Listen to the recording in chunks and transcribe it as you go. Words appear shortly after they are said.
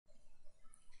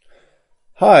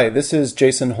Hi, this is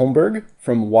Jason Holmberg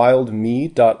from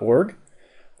wildme.org.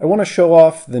 I want to show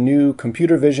off the new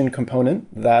computer vision component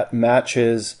that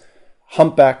matches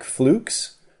Humpback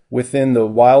Flukes within the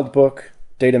Wildbook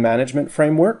data management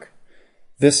framework.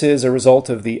 This is a result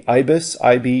of the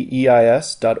IBIS.org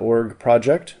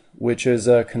project, which is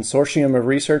a consortium of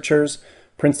researchers,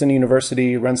 Princeton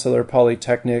University, Rensselaer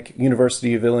Polytechnic,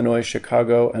 University of Illinois,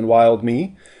 Chicago, and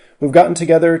WildMe, who've gotten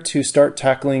together to start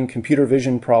tackling computer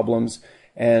vision problems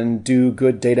and do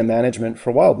good data management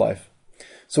for wildlife.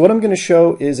 So what I'm going to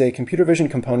show is a computer vision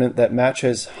component that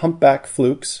matches Humpback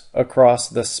Flukes across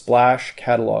the Splash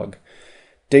catalog.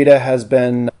 Data has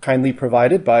been kindly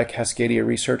provided by Cascadia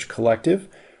Research Collective.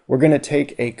 We're going to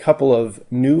take a couple of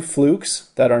new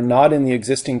flukes that are not in the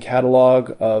existing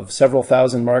catalog of several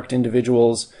thousand marked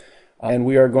individuals, and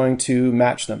we are going to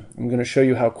match them. I'm going to show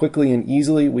you how quickly and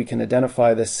easily we can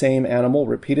identify the same animal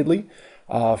repeatedly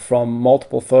from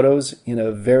multiple photos in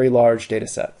a very large data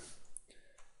set.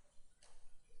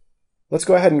 Let's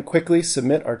go ahead and quickly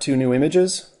submit our two new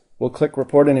images. We'll click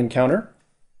Report an Encounter.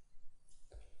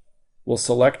 We'll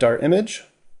select our image.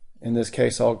 In this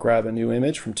case, I'll grab a new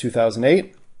image from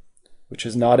 2008, which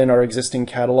is not in our existing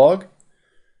catalog.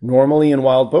 Normally in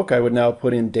Wildbook, I would now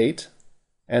put in date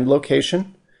and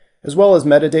location, as well as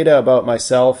metadata about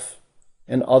myself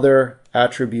and other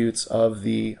attributes of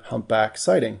the humpback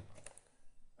sighting.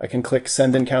 I can click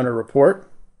Send Encounter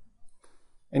Report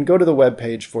and go to the web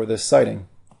page for this sighting.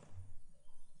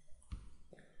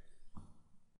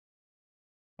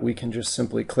 We can just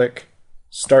simply click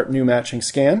Start New Matching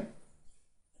Scan.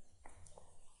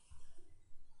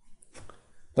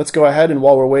 Let's go ahead and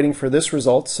while we're waiting for this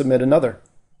result, submit another.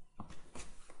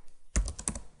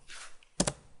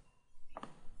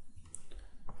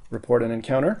 Report an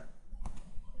encounter.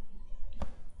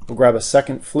 We'll grab a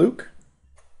second fluke.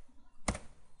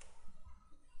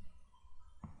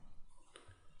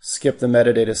 Skip the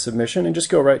metadata submission and just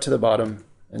go right to the bottom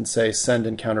and say Send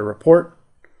Encounter Report.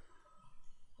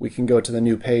 We can go to the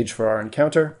new page for our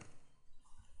encounter.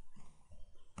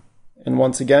 And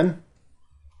once again,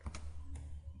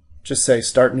 just say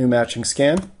Start New Matching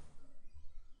Scan.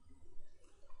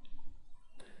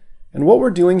 And what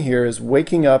we're doing here is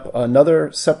waking up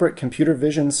another separate computer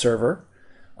vision server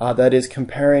that is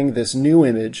comparing this new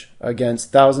image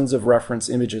against thousands of reference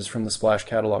images from the Splash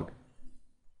catalog.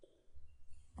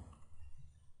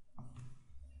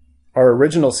 Our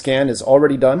original scan is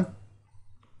already done.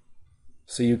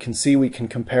 So you can see we can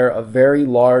compare a very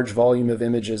large volume of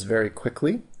images very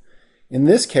quickly. In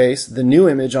this case, the new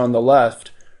image on the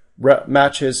left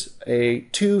matches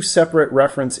two separate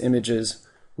reference images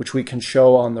which we can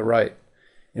show on the right.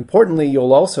 Importantly,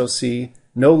 you'll also see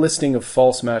no listing of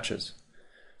false matches.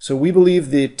 So we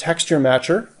believe the texture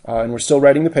matcher, and we're still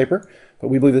writing the paper, but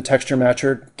we believe the texture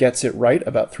matcher gets it right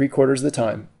about 3/4 of the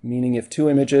time, meaning if two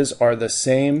images are the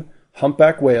same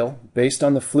humpback whale based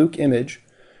on the fluke image,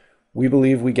 we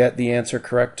believe we get the answer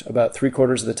correct about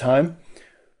 3/4 of the time.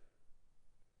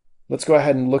 Let's go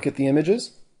ahead and look at the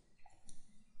images.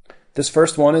 This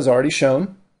first one is already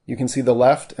shown. You can see the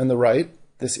left and the right.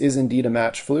 This is indeed a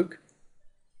match fluke.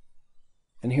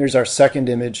 And here's our second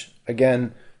image.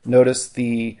 Again, notice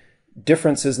the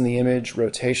differences in the image: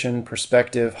 rotation,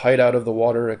 perspective, height out of the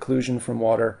water, occlusion from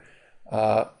water,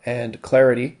 and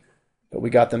clarity. But we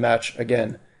got the match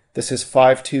again. This is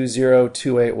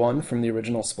 520281 from the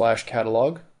original Splash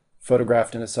catalog,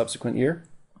 photographed in a subsequent year.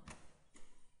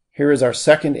 Here is our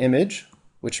second image,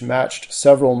 which matched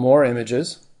several more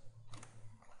images.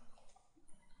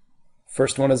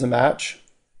 First one is a match.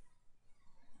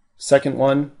 Second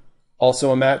one,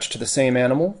 also a match to the same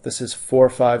animal. This is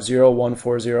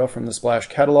 450140 from the Splash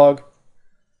catalog.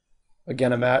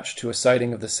 Again, a match to a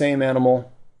sighting of the same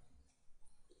animal.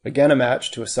 Again, a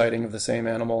match to a sighting of the same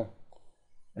animal.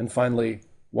 And finally,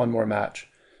 one more match.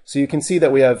 So you can see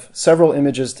that we have several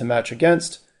images to match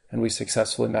against, and we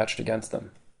successfully matched against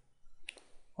them.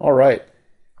 All right.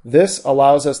 This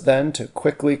allows us then to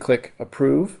quickly click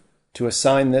Approve to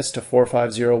assign this to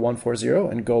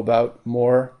 450140 and go about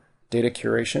more data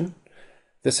curation.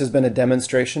 This has been a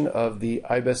demonstration of the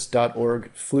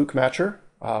IBIS.org Fluke Matcher,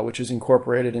 which is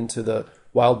incorporated into the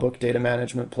Wildbook data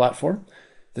management platform.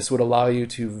 This would allow you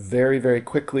to very, very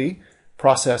quickly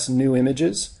process new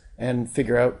images and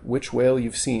figure out which whale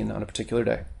you've seen on a particular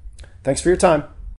day. Thanks for your time.